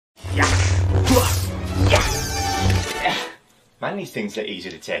Man, these things are easy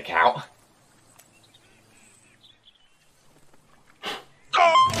to take out.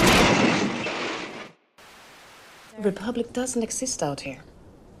 The Republic doesn't exist out here.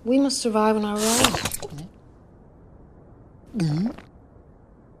 We must survive on our own.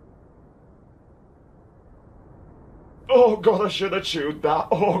 Oh god, I should have chewed that.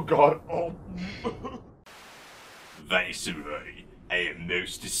 Oh god. Oh. Viceroy, I am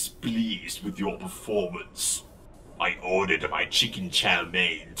most displeased with your performance. I ordered my chicken chow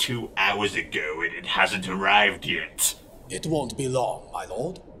mein 2 hours ago and it hasn't arrived yet. It won't be long, my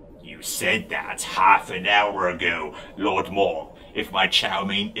lord. You said that half an hour ago, Lord Maul. If my chow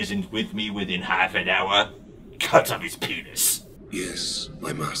mein isn't with me within half an hour, cut off his penis. Yes,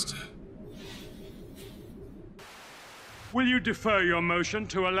 my master. Will you defer your motion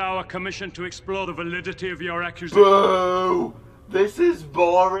to allow a commission to explore the validity of your accusation? Boo! This is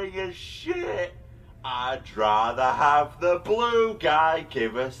boring as shit. I'd rather have the blue guy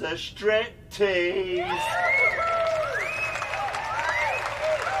give us a striptease.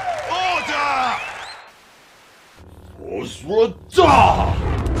 Order! Osradar!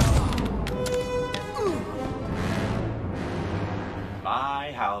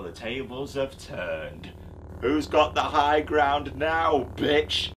 My, how the tables have turned. Who's got the high ground now,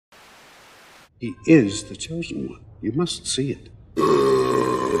 bitch? He is the chosen one. You must see it.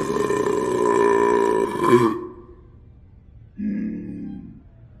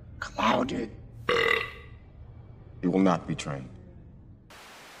 Clouded. He will not be trained.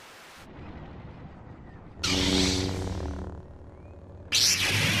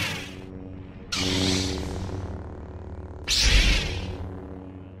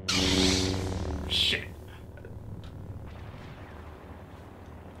 Shit.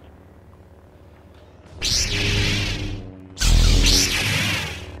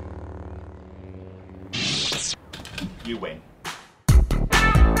 You win.